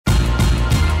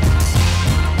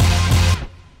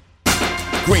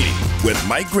Greeny with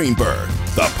Mike Greenberg,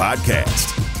 the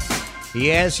podcast.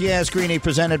 Yes, Greeny,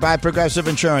 presented by Progressive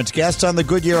Insurance. Guests on the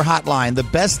Goodyear Hotline. The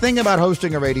best thing about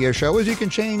hosting a radio show is you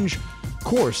can change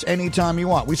course anytime you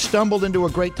want. We stumbled into a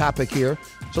great topic here,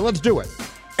 so let's do it.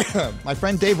 My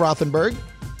friend Dave Rothenberg,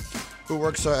 who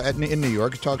works in New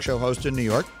York, talk show host in New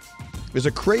York, is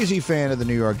a crazy fan of the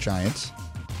New York Giants,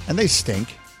 and they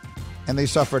stink, and they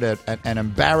suffered an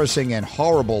embarrassing and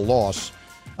horrible loss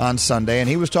on Sunday, and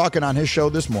he was talking on his show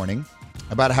this morning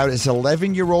about how his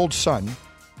 11-year-old son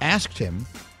asked him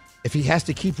if he has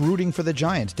to keep rooting for the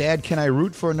Giants. Dad, can I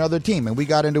root for another team? And we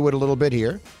got into it a little bit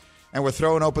here, and we're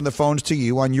throwing open the phones to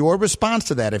you on your response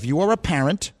to that. If you are a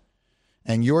parent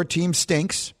and your team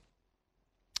stinks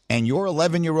and your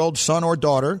 11-year-old son or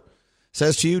daughter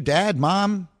says to you, Dad,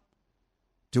 Mom,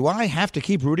 do I have to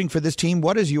keep rooting for this team?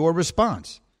 What is your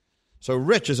response? So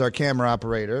Rich is our camera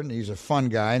operator, and he's a fun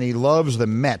guy, and he loves the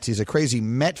Mets. He's a crazy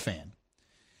Met fan.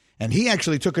 And he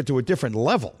actually took it to a different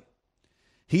level.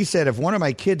 He said, if one of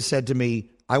my kids said to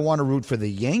me, I want to root for the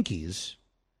Yankees,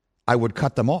 I would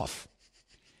cut them off.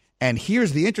 And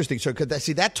here's the interesting, so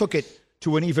that took it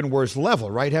to an even worse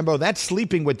level, right, Hembo? That's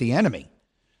sleeping with the enemy.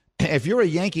 If you're a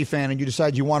Yankee fan and you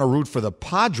decide you want to root for the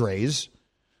Padres,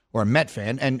 or a Met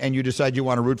fan, and you decide you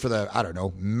want to root for the, I don't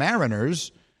know,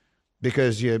 Mariners,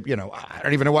 because I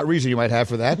don't even know what reason you might have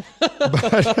for that,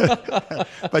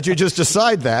 but you just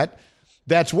decide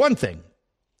that's one thing.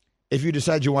 If you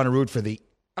decide you want to root for the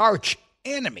arch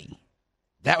enemy,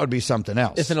 that would be something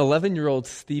else. If an 11-year-old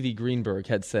Stevie Greenberg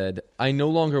had said, I no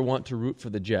longer want to root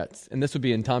for the Jets, and this would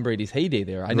be in Tom Brady's heyday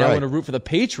there, I now want to root for the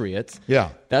Patriots,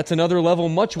 that's another level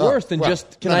much worse than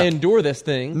can I endure this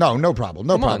thing? No problem.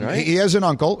 No problem. Right? He has an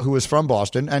uncle who is from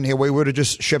Boston, and we would have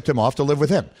just shipped him off to live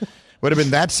with him. Would have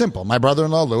been that simple. My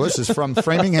brother-in-law, Lewis, is from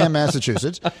Framingham,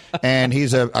 Massachusetts, and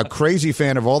he's a crazy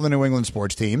fan of all the New England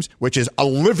sports teams, which is a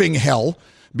living hell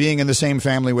being in the same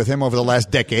family with him over the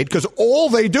last decade, because all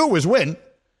they do is win.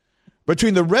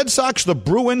 Between the Red Sox, the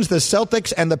Bruins, the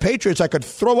Celtics, and the Patriots, I could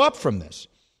throw up from this.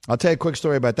 I'll tell you a quick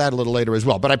story about that a little later as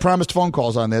well. But I promised phone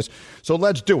calls on this, so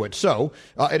let's do it. So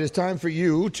it is time for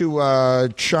you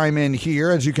to chime in here,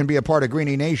 as you can be a part of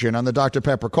Greeny Nation on the Dr.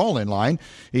 Pepper call-in line.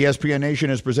 ESPN Nation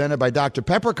is presented by Dr.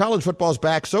 Pepper. College football's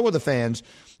back, so are the fans.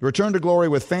 Return to glory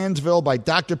with Fansville by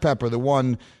Dr. Pepper, the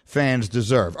one fans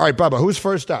deserve. All right, Bubba, who's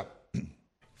first up?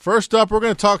 First up, we're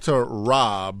going to talk to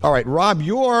Rob. All right, Rob,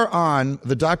 you're on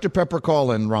the Dr. Pepper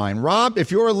call-in line. Rob,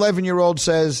 if your 11-year-old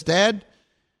says, Dad,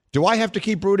 do I have to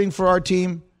keep rooting for our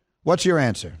team? What's your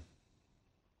answer?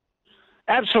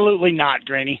 Absolutely not,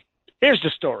 Greeny. Here's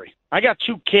the story. I got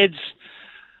two kids,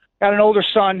 got an older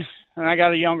son, and I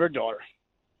got a younger daughter.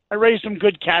 I raised them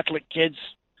good Catholic kids,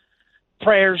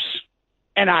 prayers,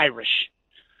 and Irish.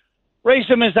 Raised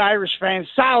them as Irish fans,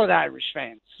 solid Irish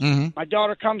fans. Mm-hmm. My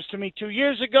daughter comes to me 2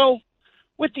 years ago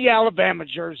with the Alabama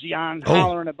jersey on,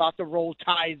 hollering about the Roll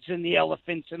Tides and the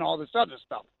elephants and all this other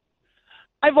stuff.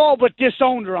 I've all but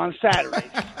disowned her on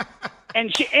Saturdays.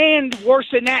 and worse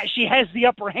than that, she has the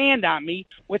upper hand on me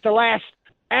with the last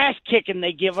ass kicking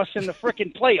they give us in the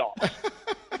frickin' playoffs.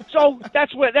 So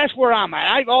that's where I'm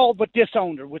at. I've all but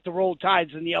disowned her with the Roll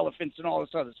Tides and the elephants and all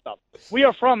this other stuff. We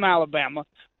are from Alabama.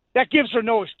 That gives her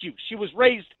no excuse. She was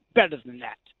raised better than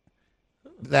that.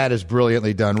 That is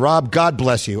brilliantly done. Rob, God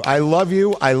bless you. I love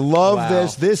you. I love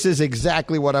this. This is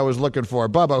exactly what I was looking for.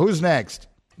 Bubba, who's next?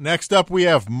 Next up, we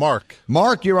have Mark.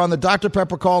 Mark, you're on the Dr.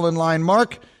 Pepper call-in line.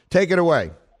 Mark, take it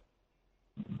away.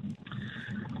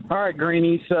 All right,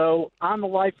 Greeny. So I'm a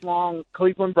lifelong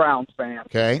Cleveland Browns fan.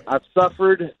 Okay. I've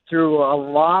suffered through a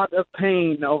lot of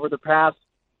pain over the past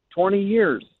 20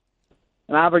 years.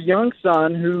 And I have a young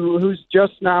son who's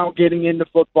just now getting into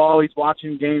football. He's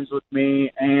watching games with me.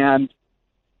 And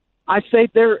I say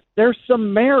there's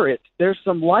some merit. There's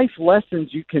some life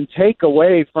lessons you can take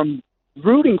away from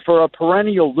rooting for a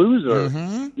perennial loser.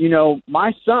 Mm-hmm. You know,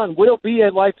 my son will be a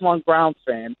lifelong Browns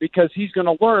fan because he's going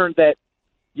to learn that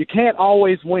you can't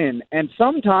always win, and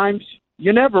sometimes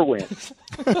you never win.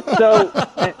 So,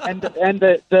 and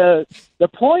the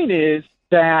point is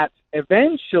that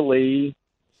eventually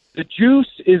the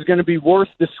juice is going to be worth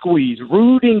the squeeze.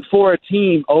 Rooting for a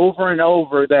team over and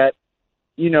over that,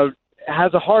 you know,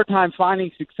 has a hard time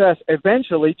finding success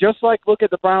eventually, just like look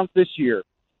at the Browns this year.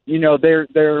 You know, their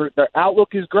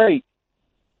outlook is great.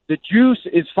 The juice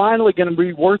is finally going to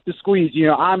be worth the squeeze. You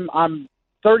know, I'm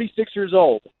 36 years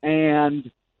old, and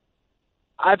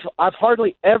I've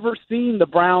hardly ever seen the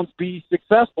Browns be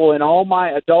successful in all my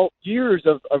adult years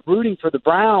of rooting for the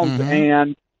Browns, mm-hmm.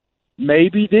 and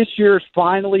maybe this year is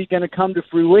finally going to come to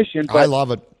fruition. But I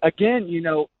love it. Again, you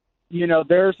know,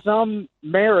 there's some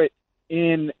merit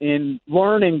in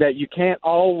learning that you can't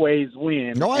always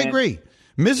win. No, I agree.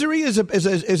 Misery is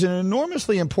an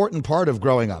enormously important part of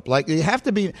growing up. Like, you have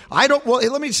to be.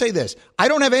 Let me say this. I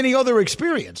don't have any other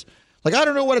experience. Like, I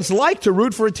don't know what it's like to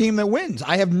root for a team that wins.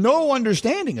 I have no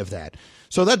understanding of that.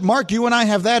 So that, Mark, you and I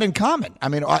have that in common. I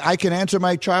mean, I can answer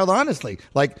my child honestly.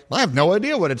 Like, I have no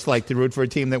idea what it's like to root for a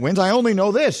team that wins. I only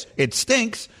know this. It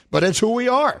stinks, but it's who we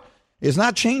are. It's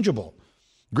not changeable.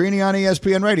 Greeny on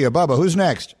ESPN Radio. Bubba, who's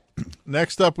next?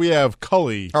 Next up, we have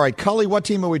Cully. All right, Cully, what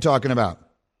team are we talking about?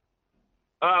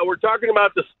 We're talking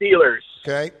about the Steelers.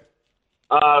 Okay.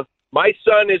 My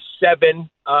son is 7.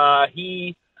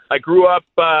 I grew up,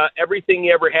 everything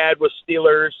he ever had was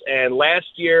Steelers, and last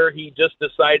year he just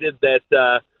decided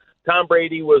that Tom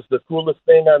Brady was the coolest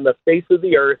thing on the face of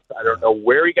the earth. I don't know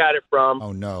where he got it from.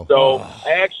 Oh, no. So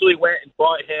I actually went and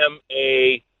bought him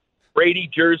a Brady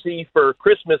jersey for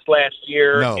Christmas last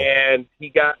year, and he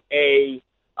got a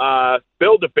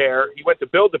Build-A-Bear. He went to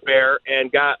Build-A-Bear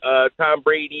and got a Tom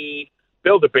Brady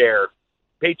Build-A-Bear,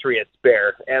 Patriots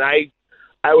bear. And I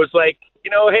was like,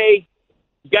 hey,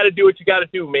 you got to do what you got to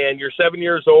do, man. You're 7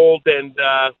 years old, and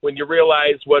when you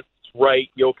realize what's right,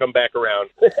 you'll come back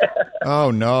around. Oh,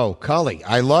 no. Cully,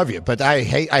 I love you, but I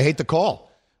hate the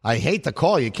call. I hate the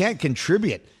call. You can't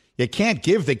contribute. You can't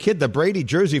give the kid the Brady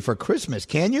jersey for Christmas,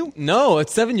 can you? No,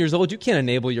 at 7 years old, you can't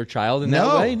enable your child in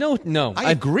that way. No. I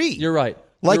agree. You're right.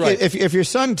 Like, if your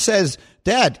son says,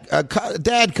 Dad,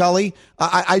 Cully,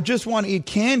 I just want to eat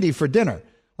candy for dinner.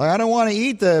 Like, I don't want to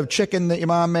eat the chicken that your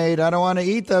mom made. I don't want to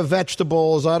eat the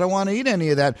vegetables. I don't want to eat any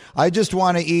of that. I just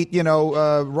want to eat,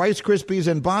 Rice Krispies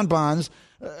and bonbons.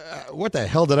 What the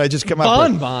hell did I just come up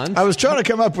with? Bonbons? I was trying to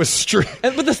come up with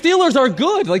But the Steelers are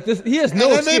good. Like, he has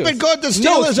no excuse. They've been good. The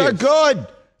Steelers are good.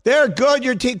 They're good.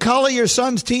 Your team, Cully, your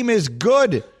son's team is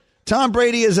good. Tom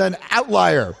Brady is an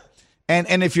outlier.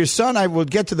 And if your son, I will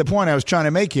get to the point I was trying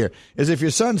to make here, is if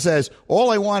your son says, all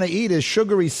I want to eat is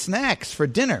sugary snacks for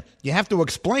dinner, you have to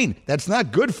explain that's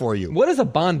not good for you. What is a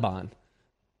bonbon?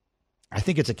 I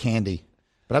think it's a candy,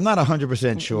 but I'm not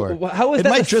 100% sure. How is it that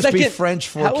might just be French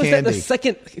for candy. How is that the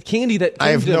second candy that I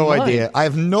have no idea. I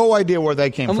have no idea where they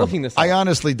came from. I'm looking this up. I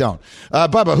honestly don't.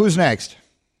 Bubba, who's next?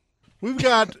 We've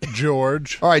got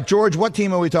George. All right, George, what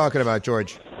team are we talking about,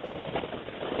 George?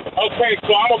 Okay,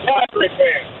 so I'm a Padre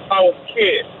fan. I was a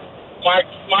kid.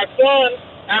 My son,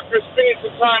 after spending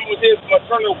some time with his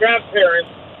maternal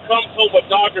grandparents, comes home with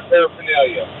Dodger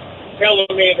paraphernalia, telling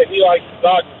me that he likes the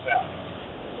Dodgers now.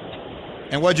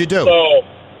 And what'd you do? So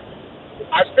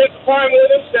I spent some time with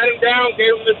him, sat him down,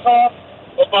 gave him the talk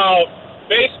about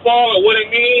baseball and what it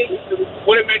means,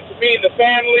 what it meant to me and the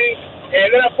family,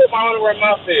 and then I put my money where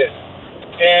my mouth is.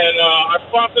 And I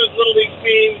sponsored his Little League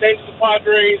team, thanks to the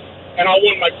Padres, and I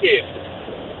won my kid.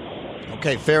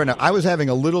 Okay, fair enough. I was having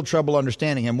a little trouble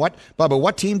understanding him. Bubba,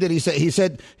 what team did he say? He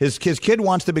said his kid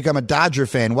wants to become a Dodger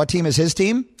fan. What team is his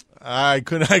team? I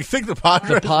think the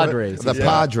Padres. The Padres. The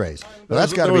Padres. Well,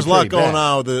 that's got to be There was a lot going bad.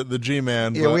 on with the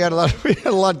G-Man. Yeah, we had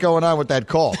a lot going on with that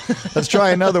call. Let's try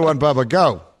another one, Bubba.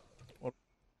 Go.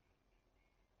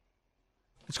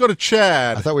 Let's go to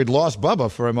Chad. I thought we'd lost Bubba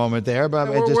for a moment there, but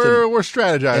we're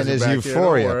strategizing in his back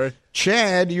euphoria. Here,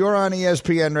 Chad, you're on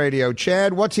ESPN Radio.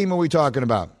 Chad, what team are we talking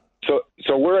about?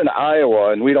 So we're in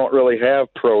Iowa, and we don't really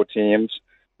have pro teams.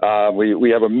 We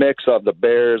have a mix of the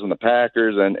Bears and the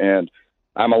Packers, and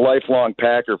I'm a lifelong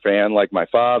Packer fan like my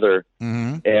father.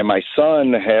 Mm-hmm. And my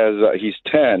son he's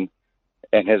 10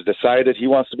 and has decided he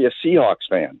wants to be a Seahawks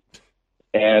fan.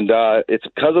 And it's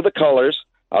because of the colors.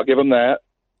 I'll give him that.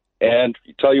 And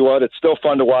tell you what, it's still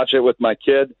fun to watch it with my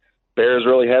kid. Bears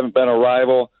really haven't been a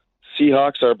rival.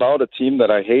 Seahawks are about a team that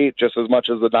I hate just as much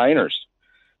as the Niners.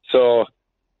 So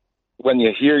when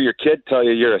you hear your kid tell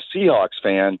you you're a Seahawks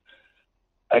fan,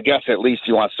 I guess at least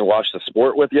he wants to watch the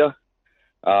sport with you.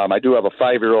 I do have a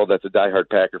 5-year-old that's a diehard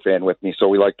Packer fan with me, so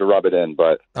we like to rub it in.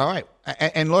 But all right,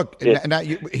 and look, now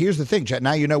here's the thing, Chad.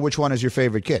 Now you know which one is your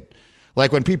favorite kid.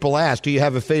 Like when people ask, do you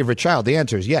have a favorite child? The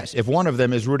answer is yes. If one of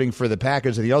them is rooting for the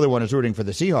Packers and the other one is rooting for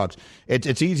the Seahawks,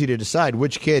 it's easy to decide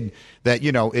which kid that,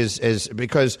 is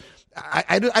because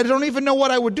I don't even know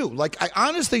what I would do. Like, I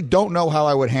honestly don't know how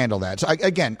I would handle that. So,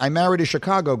 I married a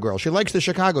Chicago girl. She likes the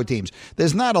Chicago teams.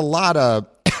 There's not a lot of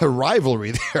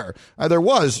rivalry there. There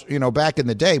was, back in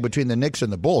the day between the Knicks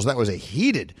and the Bulls. That was a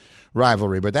heated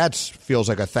rivalry, but that feels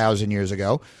like 1,000 years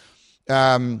ago.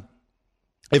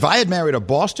 If I had married a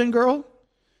Boston girl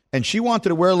and she wanted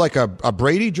to wear like a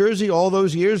Brady jersey all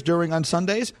those years on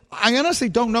Sundays, I honestly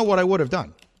don't know what I would have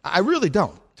done. I really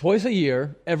don't. Twice a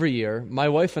year, every year, my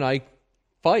wife and I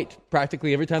fight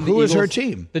practically every time the Eagles. Who is her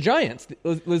team? The Giants.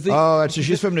 So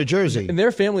she's from New Jersey. And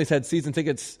their family's had season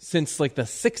tickets since like the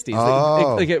 60s.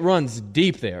 Oh. It runs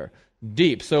deep there.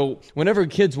 Deep. So whenever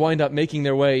kids wind up making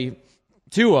their way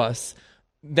to us,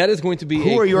 that is going to be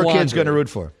Who are your kids going to root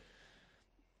for?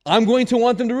 I'm going to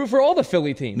want them to root for all the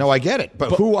Philly teams. No, I get it.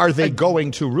 But who are they going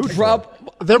to root for?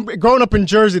 They're growing up in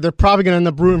Jersey. They're probably going to end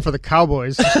up rooting for the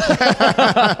Cowboys.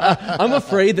 I'm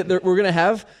afraid that we're going to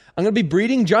have... I'm going to be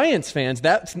breeding Giants fans.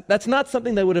 That's not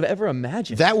something that I would have ever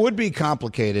imagined. That would be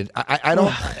complicated. I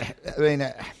don't... I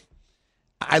mean...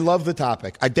 I love the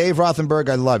topic. Dave Rothenberg,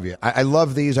 I love you. I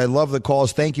love these. I love the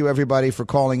calls. Thank you, everybody, for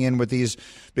calling in with these,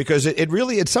 because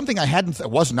it's something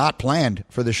it was not planned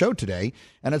for the show today,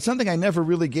 and it's something I never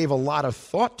really gave a lot of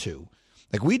thought to.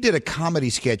 Like, we did a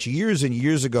comedy sketch years and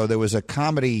years ago. There was a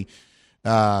comedy,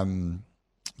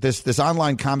 this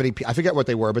online comedy, I forget what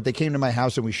they were, but they came to my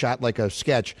house and we shot like a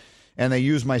sketch, and they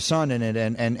used my son in it,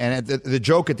 and the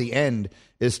joke at the end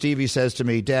is Stevie says to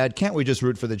me, Dad, can't we just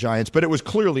root for the Giants? But it was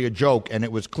clearly a joke, and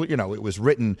it was clear, it was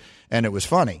written, and it was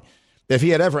funny. If he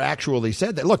had ever actually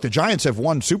said that, look, the Giants have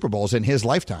won Super Bowls in his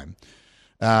lifetime.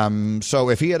 So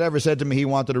if he had ever said to me he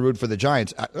wanted to root for the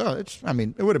Giants, it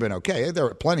would have been okay. There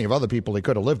are plenty of other people he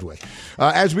could have lived with.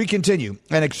 As we continue,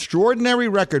 an extraordinary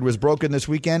record was broken this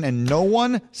weekend, and no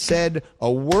one said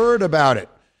a word about it.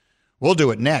 We'll do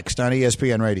it next on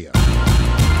ESPN Radio.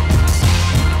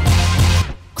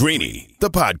 Greeny, the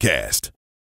podcast.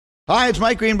 Hi, it's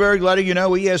Mike Greenberg letting you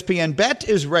know ESPN Bet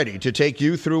is ready to take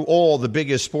you through all the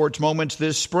biggest sports moments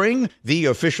this spring. The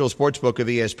official sportsbook of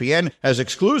ESPN has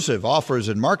exclusive offers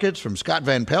and markets from Scott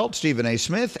Van Pelt, Stephen A.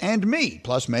 Smith, and me,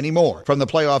 plus many more. From the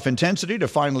playoff intensity to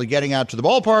finally getting out to the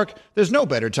ballpark, there's no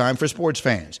better time for sports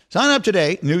fans. Sign up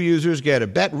today. New users get a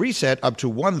bet reset up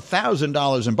to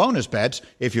 $1,000 in bonus bets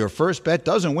if your first bet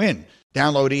doesn't win.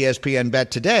 Download ESPN Bet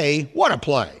today. What a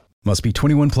play. Must be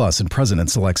 21 plus and present in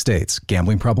select states.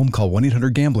 Gambling problem? Call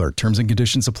 1-800-GAMBLER. Terms and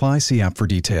conditions apply. See app for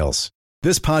details.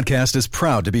 This podcast is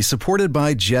proud to be supported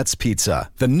by Jets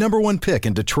Pizza, the #1 pick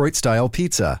in Detroit-style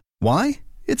pizza. Why?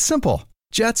 It's simple.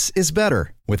 Jets is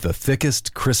better. With the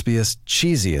thickest, crispiest,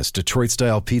 cheesiest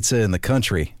Detroit-style pizza in the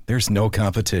country, there's no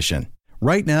competition.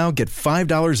 Right now, get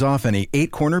 $5 off any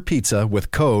 8-corner pizza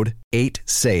with code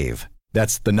 8SAVE.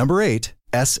 That's the number 8,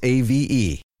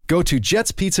 S-A-V-E. Go to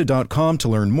jetspizza.com to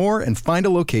learn more and find a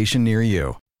location near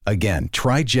you. Again,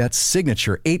 try Jet's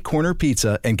signature 8-corner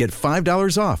pizza and get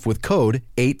 $5 off with code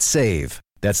 8SAVE.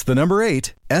 That's the number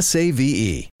 8,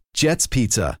 S-A-V-E. Jet's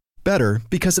Pizza. Better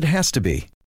because it has to be.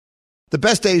 The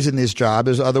best days in this job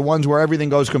are the ones where everything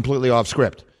goes completely off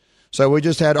script. So we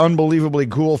just had unbelievably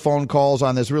cool phone calls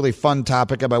on this really fun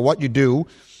topic about what you do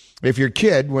if your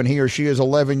kid, when he or she is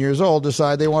 11 years old,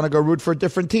 decide they want to go root for a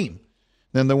different team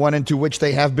than the one into which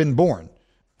they have been born.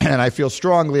 And I feel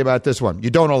strongly about this one. You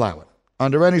don't allow it.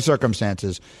 Under any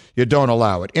circumstances, you don't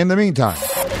allow it. In the meantime,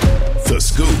 The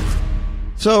Scoop.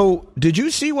 So, did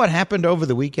you see what happened over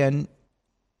the weekend?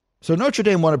 So, Notre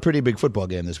Dame won a pretty big football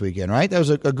game this weekend, right? That was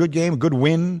a good game, a good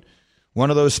win. One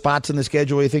of those spots in the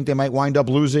schedule you think they might wind up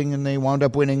losing, and they wound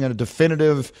up winning a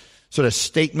definitive sort of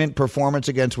statement performance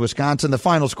against Wisconsin. The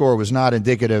final score was not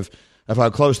indicative of how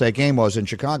close that game was in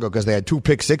Chicago because they had 2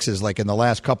 pick sixes like in the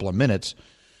last couple of minutes.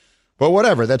 But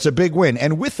whatever, that's a big win.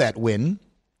 And with that win,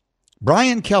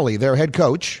 Brian Kelly, their head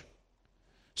coach,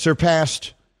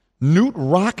 surpassed Knute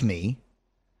Rockne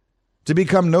to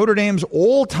become Notre Dame's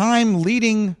all-time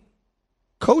leading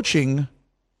coaching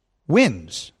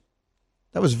wins.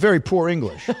 That was very poor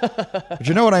English. But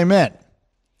you know what I meant.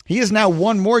 He has now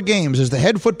won more games as the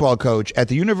head football coach at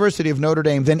the University of Notre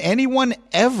Dame than anyone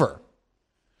ever,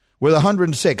 with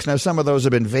 106. Now, some of those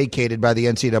have been vacated by the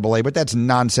NCAA, but that's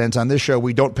nonsense. On this show,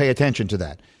 we don't pay attention to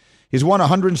that. He's won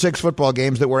 106 football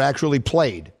games that were actually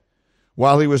played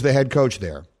while he was the head coach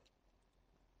there.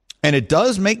 And it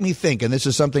does make me think, and this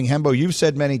is something, Hembo, you've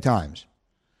said many times,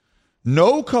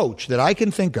 no coach that I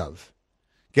can think of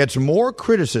gets more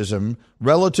criticism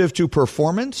relative to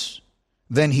performance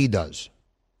than he does.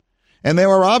 And there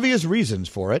are obvious reasons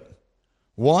for it.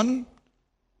 One,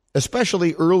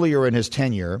 especially earlier in his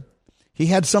tenure, he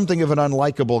had something of an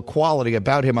unlikable quality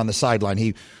about him on the sideline.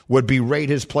 He would berate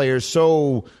his players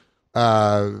so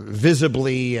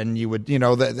visibly, and you would,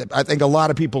 I think a lot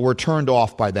of people were turned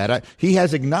off by that. He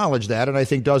has acknowledged that, and I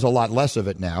think does a lot less of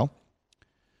it now.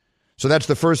 So that's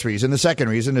the first reason. The second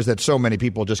reason is that so many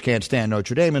people just can't stand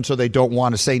Notre Dame, and so they don't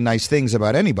want to say nice things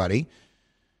about anybody.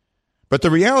 But the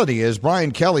reality is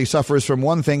Brian Kelly suffers from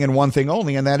one thing and one thing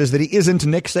only, and that is that he isn't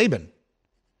Nick Saban.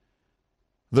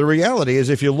 The reality is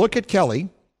if you look at Kelly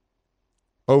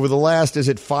over the last,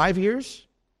 5 years?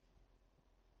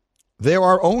 There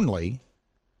are only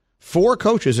 4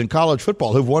 coaches in college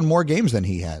football who've won more games than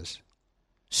he has.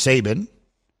 Saban,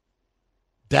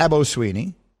 Dabo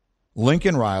Swinney,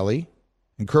 Lincoln Riley,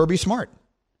 and Kirby Smart.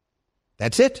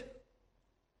 That's it.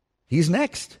 He's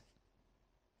next.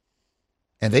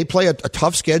 And they play a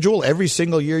tough schedule every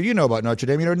single year. You know about Notre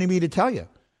Dame. You don't need me to tell you.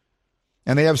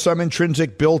 And they have some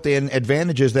intrinsic built-in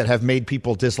advantages that have made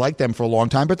people dislike them for a long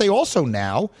time, but they also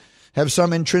now have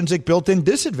some intrinsic built-in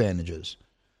disadvantages.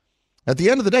 At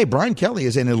the end of the day, Brian Kelly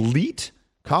is an elite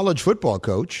college football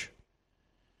coach,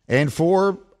 and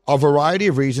for a variety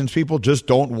of reasons, people just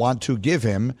don't want to give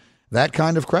him that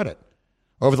kind of credit.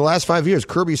 Over the last 5 years,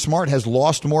 Kirby Smart has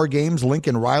lost more games.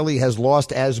 Lincoln Riley has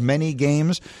lost as many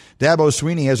games. Dabo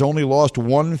Swinney has only lost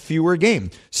 1 fewer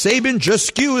game. Saban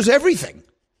just skews everything.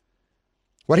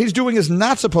 What he's doing is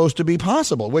not supposed to be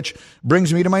possible, which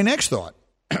brings me to my next thought.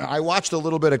 I watched a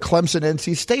little bit of Clemson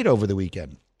NC State over the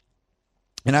weekend,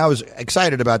 and I was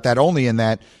excited about that only in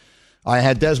that I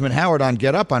had Desmond Howard on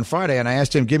Get Up on Friday, and I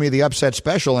asked him, give me the upset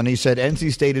special, and he said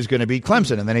NC State is going to beat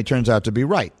Clemson, and then he turns out to be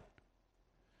right.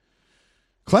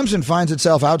 Clemson finds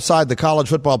itself outside the college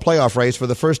football playoff race for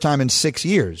the first time in 6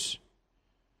 years.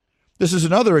 This is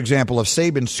another example of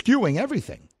Saban skewing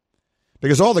everything.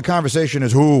 Because all the conversation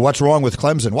is, what's wrong with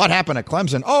Clemson? What happened at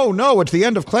Clemson? Oh, no, it's the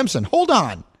end of Clemson. Hold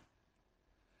on.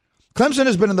 Clemson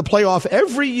has been in the playoff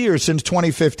every year since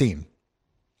 2015,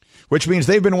 which means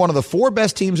they've been one of the 4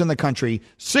 best teams in the country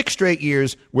 6 straight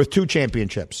years with 2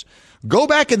 championships. Go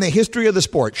back in the history of the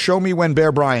sport. Show me when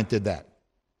Bear Bryant did that.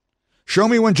 Show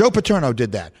me when Joe Paterno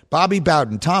did that. Bobby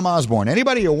Bowden, Tom Osborne,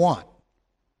 anybody you want.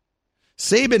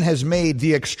 Saban has made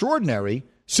the extraordinary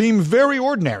seem very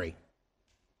ordinary.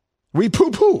 We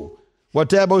poo-poo what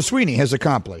Dabo Swinney has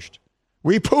accomplished.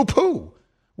 We poo-poo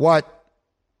what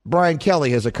Brian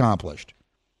Kelly has accomplished.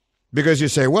 Because you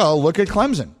say, well, look at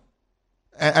Clemson.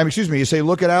 You say,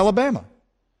 look at Alabama.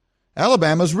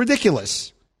 Alabama's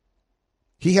ridiculous.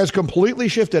 He has completely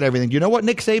shifted everything. Do you know what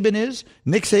Nick Saban is?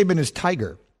 Nick Saban is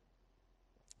Tiger.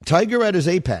 Tiger at his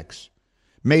apex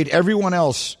made everyone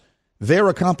else, their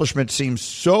accomplishment seem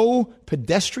so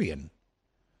pedestrian.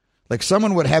 Like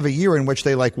someone would have a year in which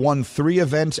they won 3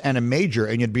 events and a major,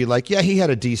 and you'd be like, yeah, he had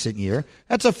a decent year.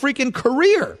 That's a freaking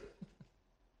career.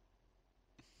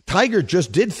 Tiger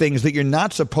just did things that you're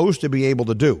not supposed to be able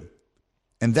to do.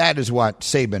 And that is what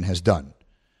Saban has done.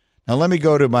 Now, let me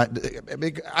go to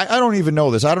I don't even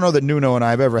know this. I don't know that Nuno and I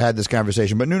have ever had this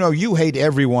conversation. But, Nuno, you hate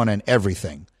everyone and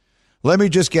everything. Let me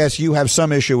just guess you have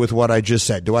some issue with what I just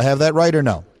said. Do I have that right or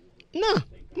no? No,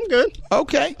 I'm good.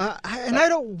 Okay. And I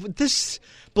don't, this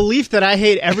belief that I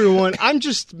hate everyone, I'm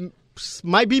just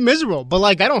might be miserable, but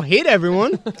I don't hate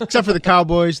everyone except for the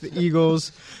Cowboys, the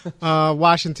Eagles,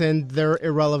 Washington. They're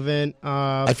irrelevant.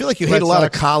 I feel like you hate a lot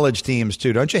of college teams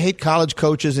too. Don't you hate college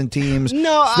coaches and teams?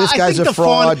 No, this guy's a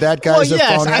fraud. That guy's a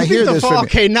fraud. I hear this from you.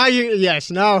 Okay, now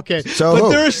okay. So but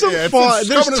there's some fun.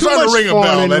 There's too much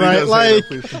fawning, right?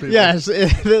 Yes,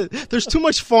 there's too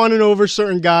much fawning over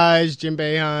certain guys, Jim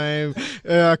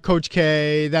Boeheim, Coach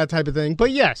K, that type of thing.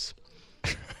 But yes.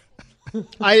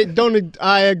 I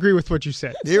agree with what you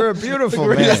said. You're a beautiful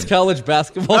man. That's college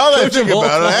basketball. Now that I think about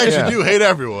it, I actually do hate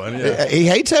everyone. Yeah. He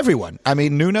hates everyone. I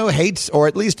mean, Nuno hates, or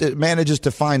at least it manages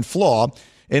to find flaw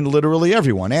in literally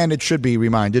everyone. And it should be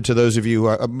reminded to those of you,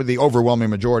 the overwhelming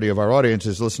majority of our audience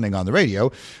is listening on the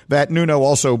radio, that Nuno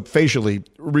also facially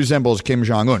resembles Kim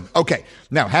Jong-un. Okay,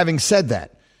 now, having said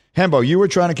that, Hembo, you were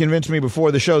trying to convince me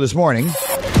before the show this morning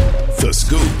The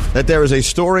Scoop. that there is a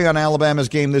story on Alabama's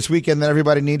game this weekend that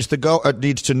everybody needs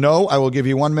to know. I will give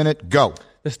you 1 minute. Go.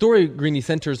 The story, Greeny,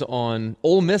 centers on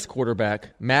Ole Miss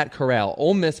quarterback Matt Corral.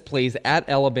 Ole Miss plays at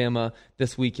Alabama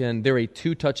this weekend. They're a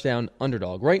 2-touchdown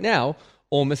underdog. Right now,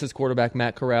 Ole Miss's quarterback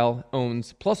Matt Corral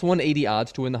owns plus 180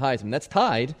 odds to win the Heisman. That's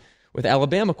tied with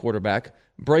Alabama quarterback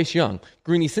Bryce Young.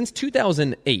 Greeny, since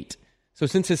 2008, so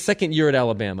since his second year at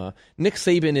Alabama, Nick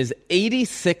Saban is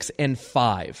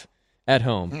 86-5. At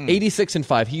home.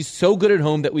 86-5. He's so good at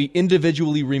home that we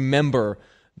individually remember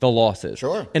the losses.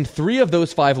 Sure. And 3 of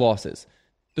those 5 losses,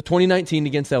 the 2019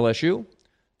 against LSU,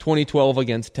 2012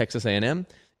 against Texas A&M,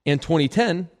 and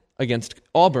 2010 against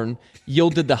Auburn,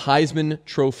 yielded the Heisman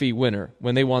Trophy winner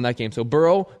when they won that game. So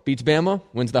Burrow beats Bama,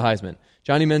 wins the Heisman.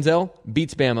 Johnny Manziel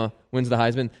beats Bama, wins the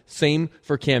Heisman. Same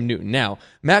for Cam Newton. Now,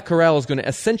 Matt Corral is going to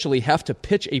essentially have to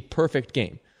pitch a perfect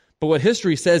game. But what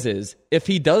history says is, if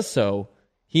he does so,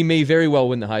 he may very well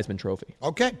win the Heisman Trophy.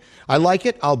 Okay. I like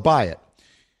it. I'll buy it.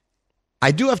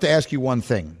 I do have to ask you one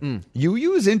thing. You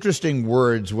use interesting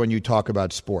words when you talk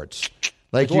about sports.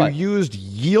 Like you used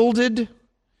yielded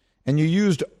and you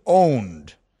used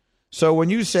owned. So when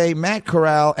you say Matt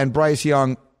Corral and Bryce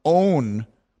Young own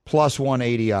plus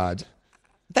 180 odds,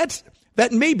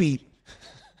 that may be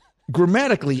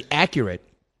grammatically accurate,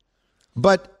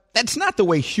 but that's not the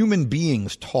way human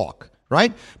beings talk,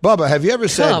 right? Bubba, have you ever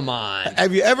said? Come on.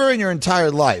 Have you ever in your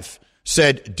entire life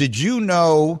said, "Did you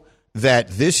know that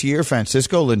this year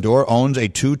Francisco Lindor owns a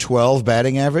 .212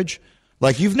 batting average"?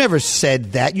 Like, you've never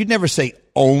said that. You'd never say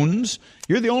owns.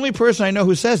 You're the only person I know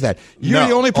who says that. You're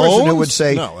the only person who would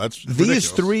say that's these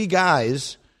ridiculous. three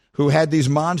guys who had these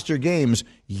monster games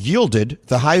yielded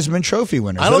the Heisman Trophy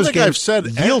winners. I don't think I've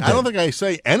said. I don't think I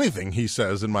say anything he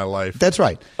says in my life. That's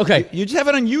right. Okay, you just have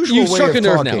an unusual you way struck of a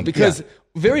nerve talking. now because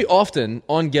very often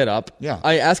on Get Up, Yeah.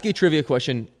 I ask a trivia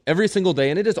question every single day,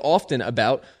 and it is often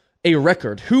about a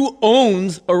record. Who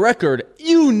owns a record?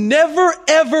 You never,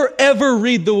 ever, ever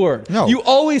read the word. No. You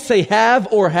always say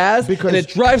have or has, and it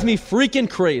drives me freaking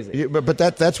crazy. But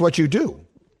that's what you do.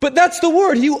 But that's the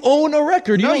word. You own a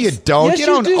record. No, you don't. Yes, you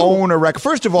don't do. own a record.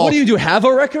 First of all, what do? Have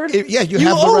a record? Yeah, you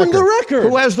have the own record. the record.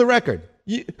 Who has the record?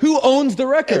 Who owns the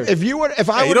record? If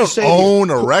I were you don't to say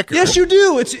own a record. Yes, you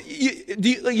do. It's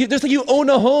just like you own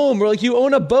a home, or like you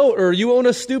own a boat, or you own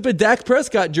a stupid Dak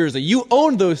Prescott jersey. You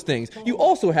own those things. You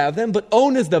also have them, but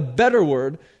own is the better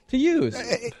word to use.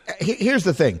 Here's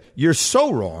the thing. You're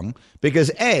so wrong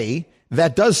because A,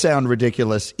 that does sound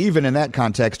ridiculous even in that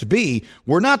context. B,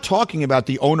 we're not talking about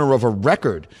the owner of a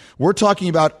record. We're talking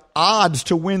about odds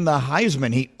to win the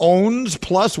Heisman. He owns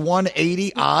plus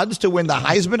 180 odds to win the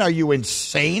Heisman. Are you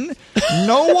insane?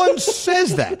 No one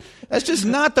says that. That's just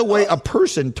not the way a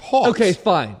person talks. Okay,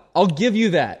 fine. I'll give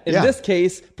you that. In this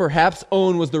case, perhaps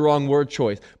own was the wrong word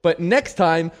choice. But next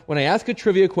time, when I ask a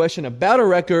trivia question about a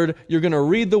record, you're going to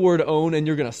read the word own and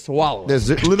you're going to swallow it. There's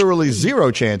literally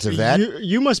zero chance of that.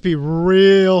 You must be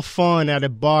real fun at a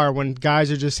bar when guys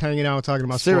are just hanging out talking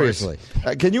about seriously.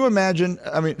 sports. Can you imagine?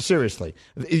 I mean, seriously.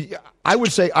 I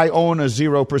would say I own a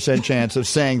 0% chance of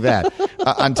saying that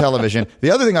on television.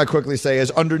 The other thing I quickly say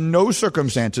is under no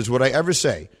circumstances would I ever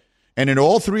say, and in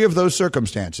all three of those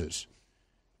circumstances,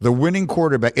 the winning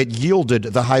quarterback, it yielded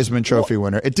the Heisman Trophy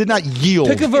winner. It did not yield.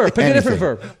 Pick a verb. Pick anything. a different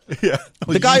verb. Yeah.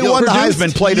 The guy who won the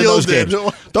Heisman played in those games.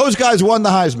 Those guys won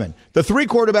the Heisman. The three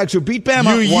quarterbacks who beat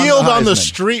Bama You won yield the on the Heisman.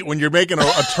 street when you're making a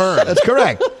turn. That's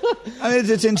correct. I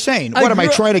mean, it's insane. What, am I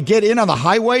trying to get in on the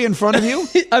highway in front of you?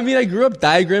 I mean, I grew up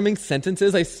diagramming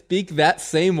sentences. I speak that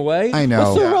same way. I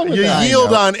know. What's so wrong with You that?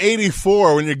 yield on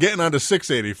 84 when you're getting onto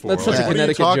 684. That's such a What are you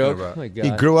Connecticut talking joke. about? Oh my God.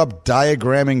 He grew up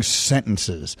diagramming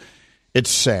sentences. It's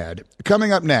sad.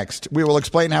 Coming up next, we will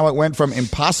explain how it went from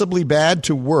impossibly bad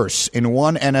to worse in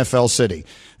one NFL city.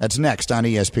 That's next on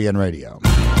ESPN Radio.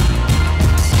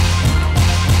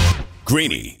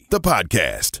 Greeny, the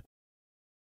podcast.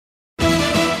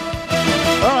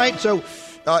 All right, so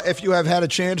if you have had a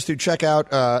chance to check out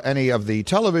any of the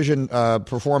television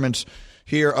performance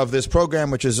here of this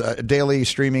program, which is daily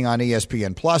streaming on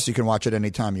ESPN Plus, you can watch it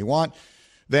anytime you want.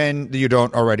 Then you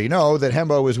don't already know that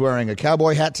Hembo is wearing a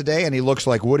cowboy hat today, and he looks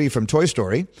like Woody from Toy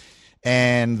Story.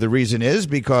 And the reason is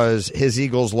because his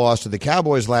Eagles lost to the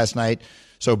Cowboys last night,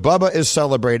 so Bubba is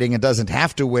celebrating and doesn't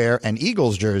have to wear an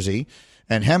Eagles jersey,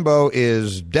 and Hembo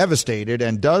is devastated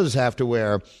and does have to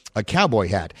wear a cowboy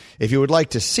hat. If you would like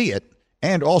to see it,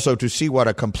 and also to see what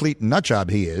a complete nutjob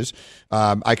he is,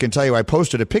 I can tell you I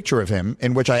posted a picture of him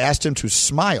in which I asked him to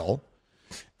smile,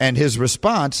 and his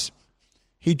response,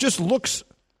 he just looks...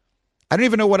 I don't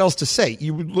even know what else to say.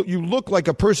 You look like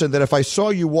a person that if I saw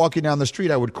you walking down the street,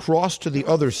 I would cross to the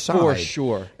other side. For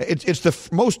sure. It's the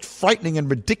most frightening and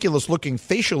ridiculous-looking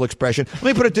facial expression. Let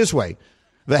me put it this way.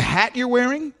 The hat you're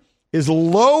wearing is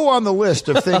low on the list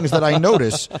of things that I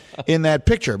notice in that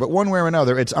picture. But one way or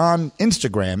another, it's on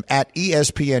Instagram at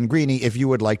ESPN Greeny if you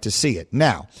would like to see it.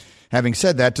 Now, having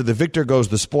said that, to the victor goes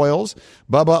the spoils.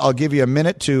 Bubba, I'll give you a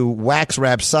minute to wax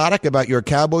rhapsodic about your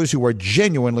Cowboys who are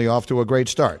genuinely off to a great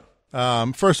start.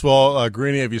 First of all,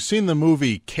 Greeny, have you seen the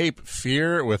movie Cape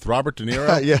Fear with Robert De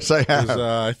Niro? Yes, I have.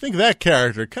 I think that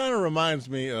character kind of reminds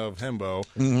me of Hembo.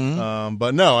 Mm-hmm.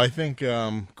 But no, I think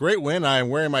great win. I'm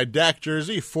wearing my Dak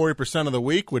jersey 40% of the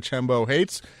week, which Hembo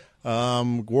hates.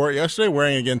 Wore it yesterday,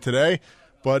 wearing it again today.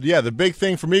 But, yeah, the big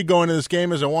thing for me going into this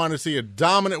game is I wanted to see a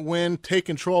dominant win, take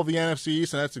control of the NFC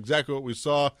East, and that's exactly what we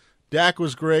saw. Dak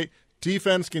was great.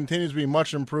 Defense continues to be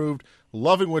much improved.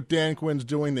 Loving what Dan Quinn's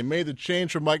doing. They made the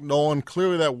change for Mike Nolan.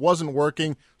 Clearly that wasn't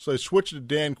working, so they switched to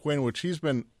Dan Quinn, which he's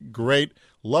been great.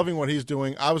 Loving what he's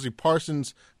doing. Obviously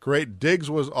Parsons, great. Diggs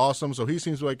was awesome, so he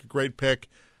seems like a great pick.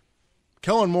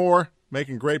 Kellen Moore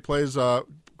making great plays,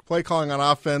 play calling on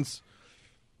offense.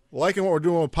 Liking what we're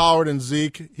doing with Pollard and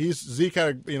Zeke. Zeke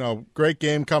had a great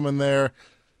game coming there.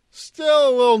 Still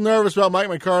a little nervous about Mike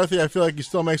McCarthy. I feel like he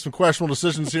still makes some questionable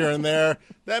decisions here and there.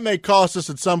 That may cost us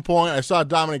at some point. I saw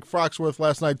Dominic Foxworth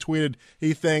last night tweeted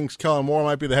he thinks Kellen Moore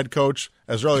might be the head coach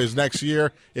as early as next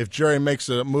year if Jerry makes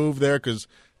a move there, because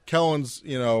Kellen's,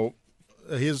 he's going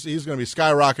to be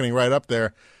skyrocketing right up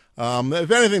there. If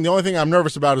anything, the only thing I'm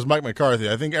nervous about is Mike McCarthy.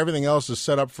 I think everything else is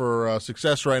set up for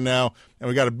success right now, and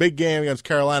we got a big game against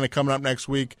Carolina coming up next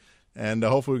week. And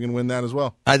hopefully we can win that as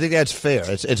well. I think that's fair.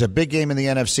 It's a big game in the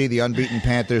NFC, the unbeaten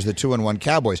Panthers, the 2-1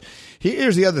 Cowboys.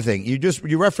 Here's the other thing.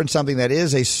 You referenced something that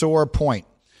is a sore point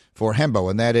for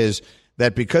Hembo, and that is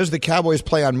that because the Cowboys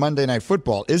play on Monday Night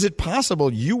Football, is it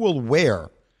possible you will wear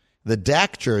the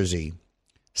Dak jersey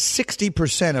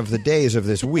 60% of the days of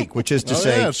this week, which is to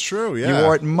say that's true, yeah. You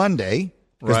wore it Monday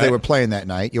because they were playing that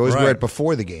night. You always wear it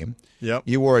before the game. Yep.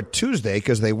 You wore it Tuesday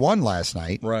because they won last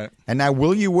night. Right. And now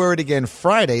will you wear it again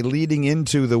Friday leading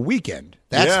into the weekend?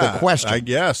 That's the question. I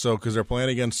guess so, because they're playing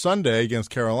against Sunday against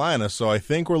Carolina. So I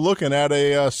think we're looking at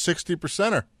a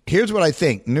 60%er. Here's what I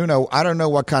think. Nuno, I don't know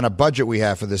what kind of budget we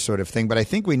have for this sort of thing, but I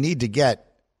think we need to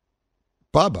get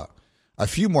Bubba a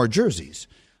few more jerseys.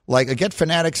 Like, get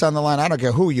Fanatics on the line. I don't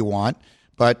care who you want,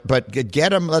 but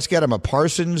get him. Let's get him a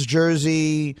Parsons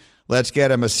jersey. Let's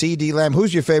get him a CD Lamb.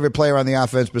 Who's your favorite player on the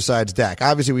offense besides Dak?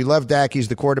 Obviously, we love Dak. He's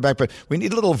the quarterback, but we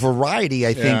need a little variety,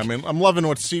 I think. Yeah, I mean, I'm loving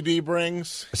what CD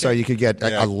brings. So you could get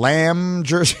a Lamb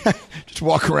jersey. Just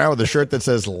walk around with a shirt that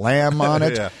says Lamb on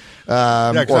it. Yeah.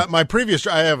 My previous,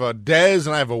 I have a Dez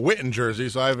and I have a Witten jersey,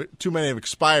 so I have too many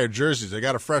expired jerseys. I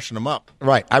got to freshen them up.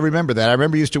 Right. I remember that. I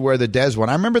remember you used to wear the Dez one.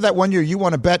 I remember that one year you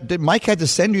won a bet. Mike had to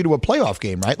send you to a playoff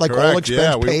game, right? Like, correct. All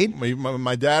expense paid?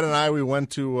 My dad and I, we went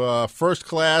to first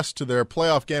class to their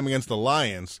playoff game against the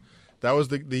Lions. That was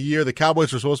the year the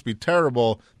Cowboys were supposed to be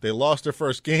terrible. They lost their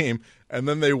first game, and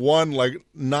then they won like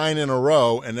 9 in a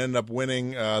row and ended up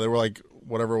winning. They were like,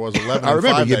 whatever it was, 11. I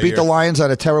remember you beat the Lions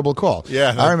on a terrible call.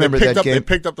 Yeah, I remember that game. They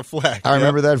picked up the flag. I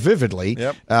remember that vividly.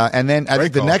 Yep. And then I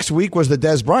think the next week was the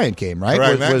Dez Bryant game, right?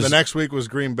 Right. The next week was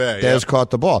Green Bay. Dez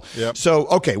caught the ball. Yep. So,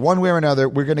 okay, one way or another,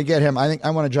 we're going to get him. I think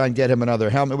I want to try and get him another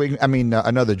helmet.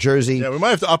 Another jersey. Yeah, we might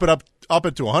have to up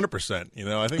it to 100%.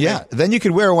 I think. Yeah, then you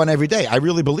could wear one every day. I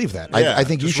really believe that. Yeah, I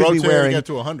think you should be wearing get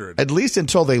to 100 at least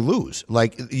until they lose.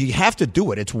 Like, you have to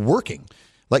do it. It's working.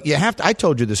 Like, you have to. I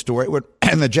told you the story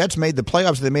and the Jets made the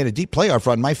playoffs. They made a deep playoff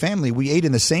run. My family, we ate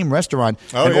in the same restaurant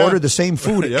and ordered the same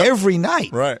food every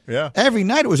night. Right. Yeah. Every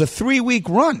night. It was a 3-week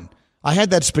run. I had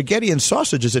that spaghetti and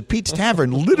sausages at Pete's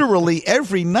Tavern literally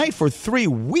every night for 3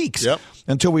 weeks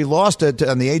until we lost it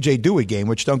on the A.J. Dewey game,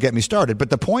 which don't get me started. But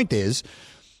the point is,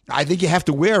 I think you have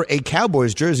to wear a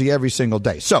Cowboys jersey every single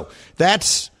day. So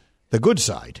that's the good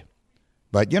side.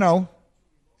 But,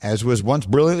 as was once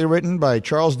brilliantly written by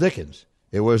Charles Dickens,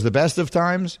 it was the best of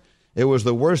times. It was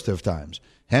the worst of times.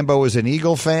 Hembo is an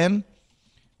Eagle fan.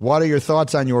 What are your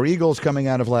thoughts on your Eagles coming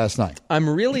out of last night? I'm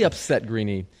really upset,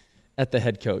 Greeny, at the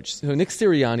head coach. So Nick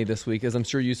Sirianni this week, as I'm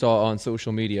sure you saw on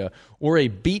social media, wore a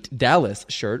Beat Dallas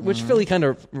shirt, which Philly kind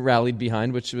of rallied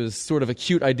behind, which was sort of a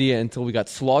cute idea until we got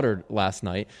slaughtered last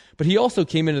night. But he also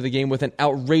came into the game with an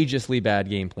outrageously bad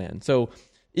game plan. So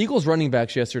Eagles running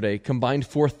backs yesterday combined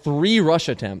for 3 rush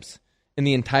attempts in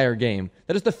the entire game.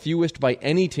 That is the fewest by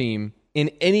any team in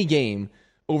any game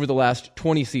over the last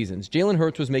 20 seasons. Jalen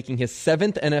Hurts was making his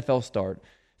 7th NFL start.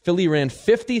 Philly ran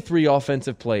 53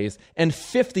 offensive plays, and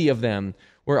 50 of them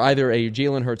were either a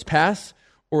Jalen Hurts pass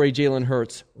or a Jalen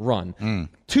Hurts run.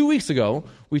 2 weeks ago,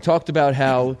 we talked about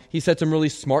how he said some really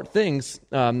smart things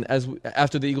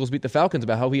after the Eagles beat the Falcons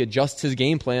about how he adjusts his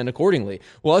game plan accordingly.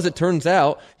 Well, as it turns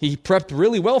out, he prepped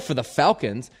really well for the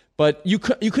Falcons, but you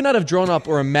could not have drawn up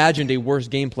or imagined a worse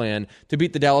game plan to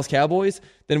beat the Dallas Cowboys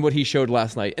than what he showed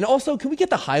last night. And also, can we get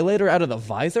the highlighter out of the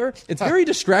visor? It's very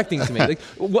distracting to me. Like,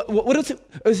 what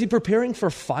is he preparing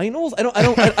for finals? I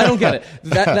don't get it.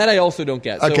 That I also don't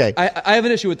get. So okay, I have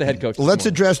an issue with the head coach. Let's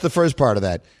address the first part of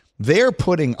that. They're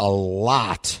putting a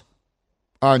lot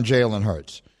on Jalen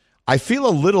Hurts. I feel a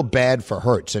little bad for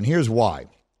Hurts, and here's why.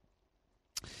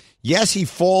 Yes, he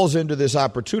falls into this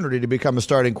opportunity to become a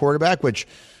starting quarterback, which,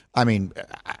 I mean,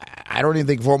 I don't even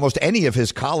think for almost any of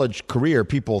his college career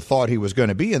people thought he was going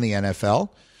to be in the NFL.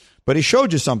 But he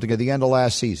showed you something at the end of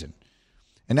last season.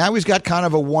 And now he's got kind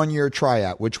of a one-year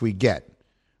tryout, which we get.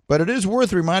 But it is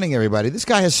worth reminding everybody, this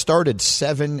guy has started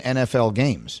 7 NFL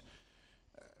games.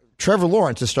 Trevor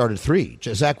Lawrence has started 3.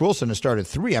 Zach Wilson has started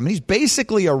 3. I mean, he's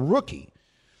basically a rookie.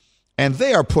 And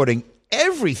they are putting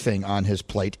everything on his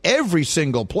plate. Every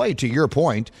single play, to your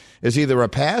point, is either a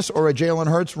pass or a Jalen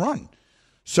Hurts run.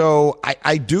 So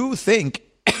I do think,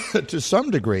 to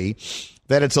some degree,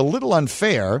 that it's a little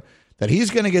unfair that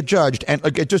he's going to get judged, and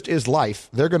it just is life.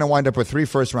 They're going to wind up with 3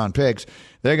 first-round picks.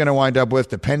 They're going to wind up with,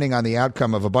 depending on the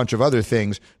outcome of a bunch of other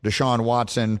things, Deshaun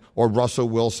Watson or Russell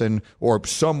Wilson or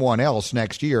someone else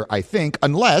next year, I think,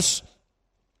 unless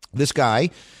this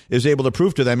guy is able to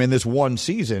prove to them in this one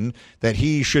season that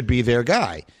he should be their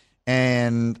guy.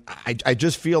 And I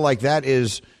just feel like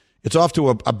it's off to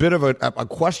a bit of a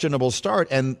questionable start,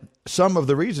 and some of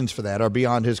the reasons for that are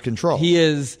beyond his control. He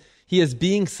is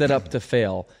being set up to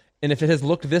fail. And if it has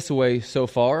looked this way so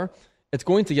far, it's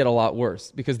going to get a lot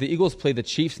worse because the Eagles play the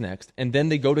Chiefs next, and then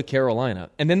they go to Carolina,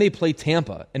 and then they play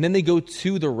Tampa, and then they go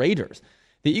to the Raiders.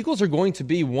 The Eagles are going to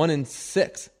be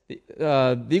 1-6.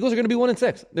 The Eagles are going to be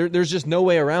 1-6. There's just no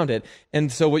way around it.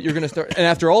 And so what you're going to start, and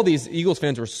after all these Eagles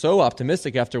fans were so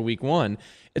optimistic after week 1,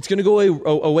 it's going to go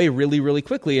away really, really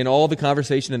quickly, and all the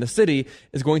conversation in the city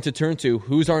is going to turn to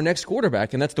who's our next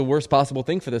quarterback, and that's the worst possible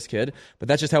thing for this kid, but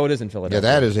that's just how it is in Philadelphia.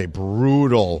 Yeah, that is a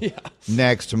brutal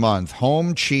next month.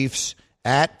 Home Chiefs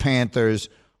at Panthers,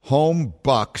 home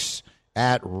Bucks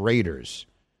at Raiders.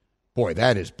 Boy,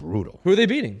 that is brutal. Who are they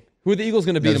beating? Who are the Eagles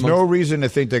going to beat? There's no reason to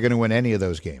think they're going to win any of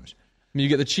those games. I mean, you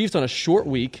get the Chiefs on a short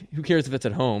week. Who cares if it's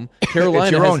at home? Carolina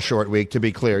it's your own short week, to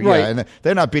be clear. Right. Yeah, and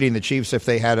they're not beating the Chiefs if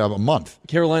they had a month.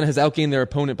 Carolina has outgained their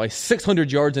opponent by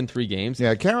 600 yards in 3 games.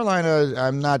 Yeah, Carolina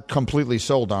I'm not completely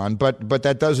sold on, but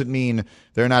that doesn't mean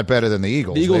they're not better than the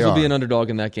Eagles. The Eagles will be an underdog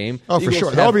in that game. Oh, for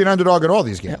sure. They'll be an underdog in all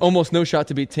these games. Almost no shot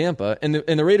to beat Tampa. And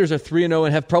the Raiders are 3-0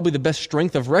 and have probably the best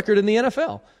strength of record in the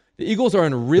NFL. The Eagles are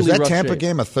in really rough shape. Is that Tampa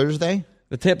game a Thursday?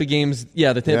 The Tampa games,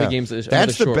 games.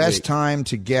 That's the best time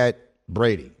to get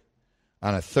Brady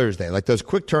on a Thursday. Like those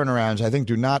quick turnarounds, I think,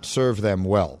 do not serve them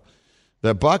well.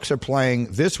 The Bucs are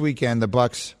playing this weekend. The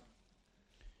Bucs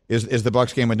is the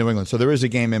Bucs game with New England, so there is a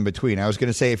game in between. I was going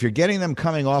to say, if you're getting them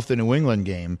coming off the New England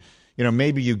game,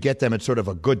 maybe you get them at sort of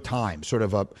a good time, sort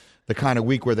of the kind of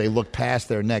week where they look past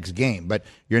their next game. But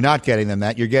you're not getting them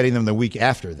that. You're getting them the week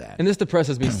after that. And this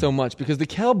depresses me so much because the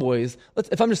Cowboys,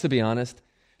 if I'm just to be honest,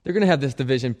 they're going to have this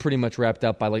division pretty much wrapped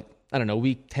up by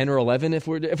week 10 or 11. If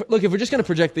we're just going to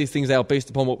project these things out based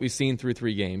upon what we've seen through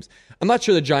 3 games, I'm not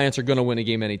sure the Giants are going to win a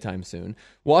game anytime soon.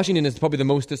 Washington is probably the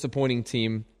most disappointing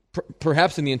team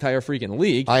perhaps in the entire freaking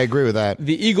league. I agree with that.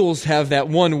 The Eagles have that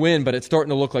one win, but it's starting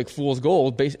to look like fool's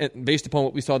gold based upon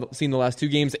what we seen the last 2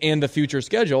 games and the future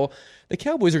schedule. The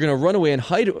Cowboys are going to run away and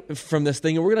hide from this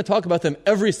thing, and we're going to talk about them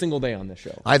every single day on this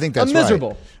show. I think that's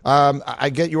miserable. Right. I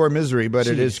get your misery, but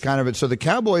It is kind of it. So the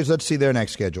Cowboys, let's see their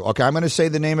next schedule. Okay, I'm going to say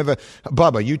the name of it.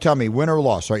 Bubba, you tell me, win or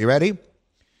loss. Are you ready?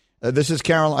 This is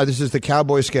the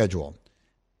Cowboys schedule.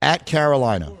 At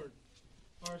Carolina.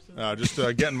 Just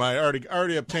getting my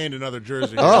already obtained another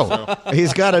jersey. Oh, so.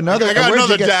 He's got another. I got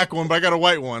another Dak one, but I got a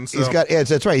white one. So.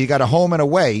 That's right. He got a home and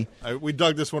away. We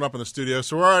dug this one up in the studio,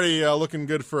 so we're already looking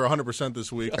good for 100%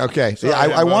 this week. Okay, so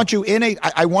I want you in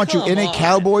a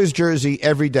Cowboys jersey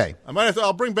every day.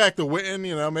 I'll bring back the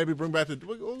Witten. Maybe bring back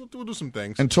we'll do some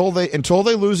things until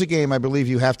they lose a game. I believe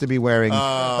you have to be wearing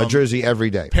a jersey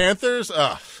every day. Panthers.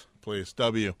 Please,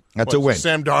 W. That's a win.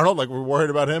 Sam Darnold, we're worried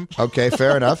about him? Okay,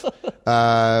 fair enough.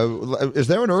 Is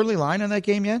there an early line on that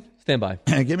game yet? Stand by.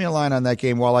 Give me a line on that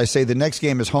game while I say the next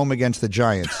game is home against the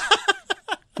Giants.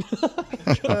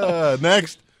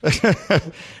 Next.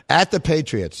 At the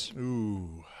Patriots.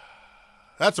 Ooh.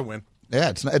 That's a win. Yeah,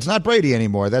 it's not Brady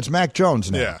anymore. That's Mac Jones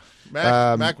now.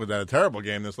 Yeah. Mac was at a terrible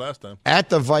game this last time. At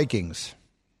the Vikings.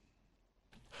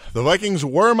 The Vikings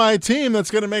were my team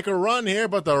that's going to make a run here,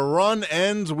 but the run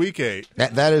ends week 8.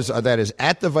 That is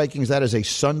at the Vikings. That is a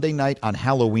Sunday night on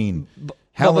Halloween.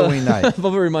 Halloween night.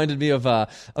 Bubba reminded me of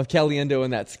Caliendo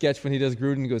in that sketch when he does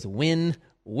Gruden. He goes, win.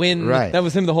 Right. That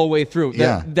was him the whole way through.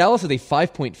 Yeah. Dallas is a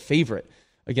 5-point favorite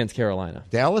against Carolina.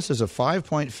 Dallas is a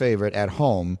 5-point favorite at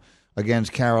home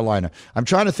against Carolina. I'm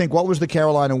trying to think, what was the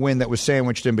Carolina win that was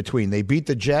sandwiched in between? They beat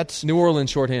the Jets. New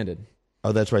Orleans shorthanded.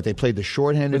 Oh, that's right. They played the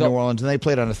shorthanded New Orleans, and they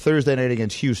played on a Thursday night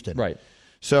against Houston. Right.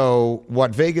 So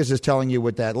what Vegas is telling you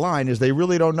with that line is they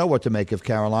really don't know what to make of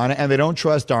Carolina, and they don't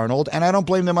trust Darnold, and I don't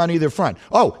blame them on either front.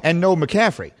 Oh, and no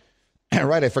McCaffrey.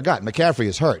 Right, I forgot. McCaffrey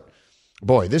is hurt.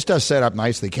 Boy, this does set up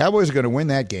nicely. Cowboys are going to win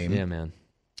that game. Yeah, man.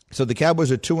 So the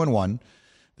Cowboys are 2-1.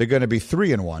 They're going to be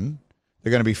 3-1. They're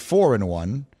going to be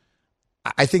 4-1.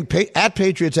 I think at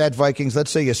Patriots, at Vikings, let's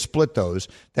say you split those.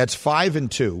 That's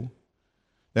 5-2.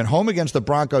 Then home against the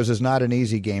Broncos is not an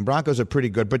easy game. Broncos are pretty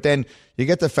good. But then you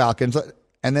get the Falcons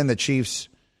and then the Chiefs.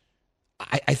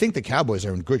 I think the Cowboys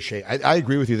are in good shape. I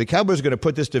agree with you. The Cowboys are going to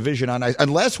put this division on ice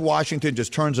unless Washington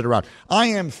just turns it around. I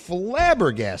am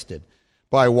flabbergasted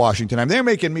by Washington. They're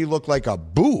making me look like a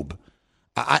boob.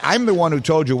 I'm the one who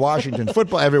told you Washington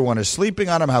football, everyone is sleeping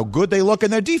on them, how good they look,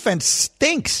 and their defense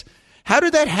stinks. How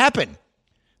did that happen?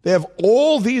 They have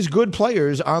all these good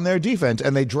players on their defense,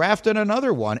 and they drafted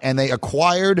another one, and they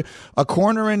acquired a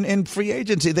corner in free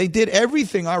agency. They did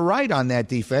everything all right on that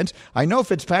defense. I know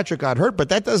Fitzpatrick got hurt, but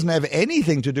that doesn't have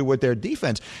anything to do with their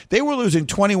defense. They were losing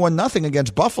 21-0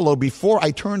 against Buffalo before I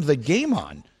turned the game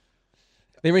on.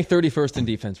 They rank 31st in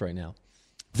defense right now.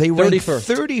 They rank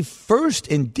 31st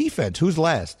in defense. Who's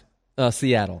last?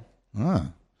 Seattle.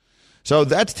 So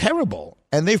that's terrible.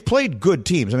 And they've played good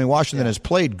teams. I mean, Washington has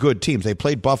played good teams. They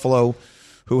played Buffalo,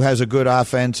 who has a good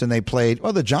offense, and they played,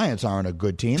 well, the Giants aren't a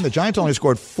good team. The Giants only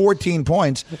scored 14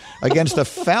 points against the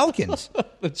Falcons.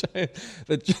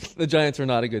 The Giants are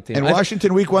not a good team. And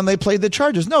Washington, week 1, they played the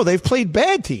Chargers. No, they've played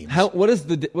bad teams. What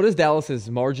is Dallas's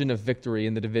margin of victory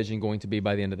in the division going to be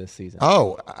by the end of this season?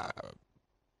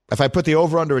 If I put the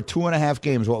over-under at 2.5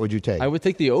 games, what would you take? I would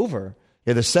take the over.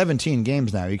 Yeah, there's 17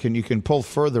 games now. You can pull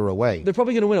further away. They're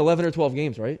probably going to win 11 or 12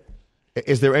 games, right?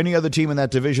 Is there any other team in that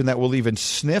division that will even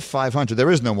sniff 500? There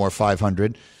is no more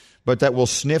 500, but that will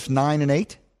sniff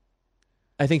 9-8?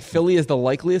 I think Philly is the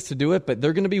likeliest to do it, but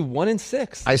they're going to be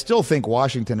 1-6. I still think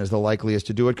Washington is the likeliest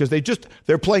to do it because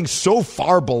they're playing so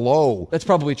far below. That's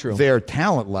probably true. Their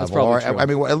talent level. That's probably true. I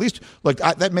mean, at least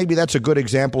maybe that's a good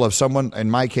example of someone,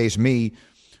 in my case, me,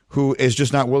 who is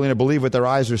just not willing to believe what their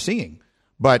eyes are seeing.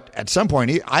 But at some point,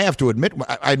 I have to admit,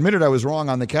 I admitted I was wrong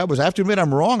on the Cowboys. I have to admit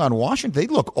I'm wrong on Washington. They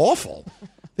look awful.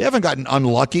 They haven't gotten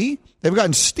unlucky. They've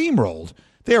gotten steamrolled.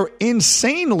 They are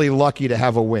insanely lucky to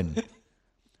have a win.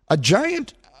 A guy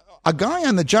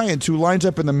on the Giants who lines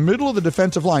up in the middle of the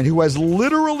defensive line who has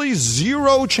literally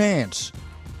zero chance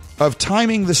of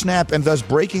timing the snap and thus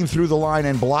breaking through the line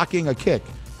and blocking a kick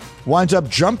winds up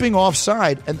jumping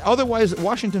offside, and otherwise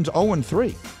Washington's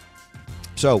 0-3.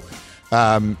 So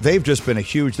they've just been a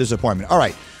huge disappointment. All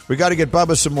right, we got to get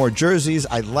Bubba some more jerseys.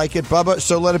 I like it, Bubba.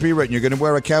 So let it be written. You're going to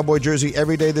wear a Cowboy jersey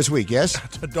every day this week, yes?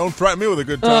 Don't threaten me with a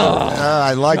good time.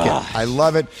 I like it. I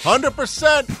love it.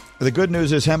 100%. The good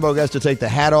news is Hembo gets to take the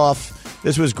hat off.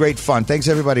 This was great fun. Thanks,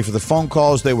 everybody, for the phone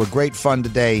calls. They were great fun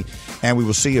today. And we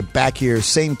will see you back here,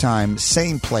 same time,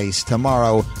 same place,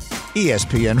 tomorrow,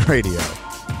 ESPN Radio.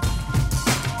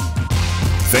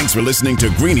 Thanks for listening to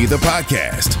Greeny the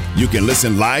Podcast. You can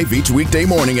listen live each weekday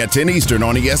morning at 10 Eastern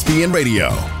on ESPN Radio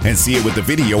and see it with the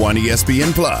video on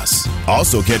ESPN Plus.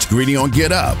 Also catch Greeny on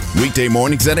Get Up weekday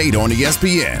mornings at 8 on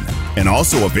ESPN and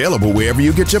also available wherever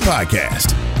you get your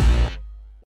podcast.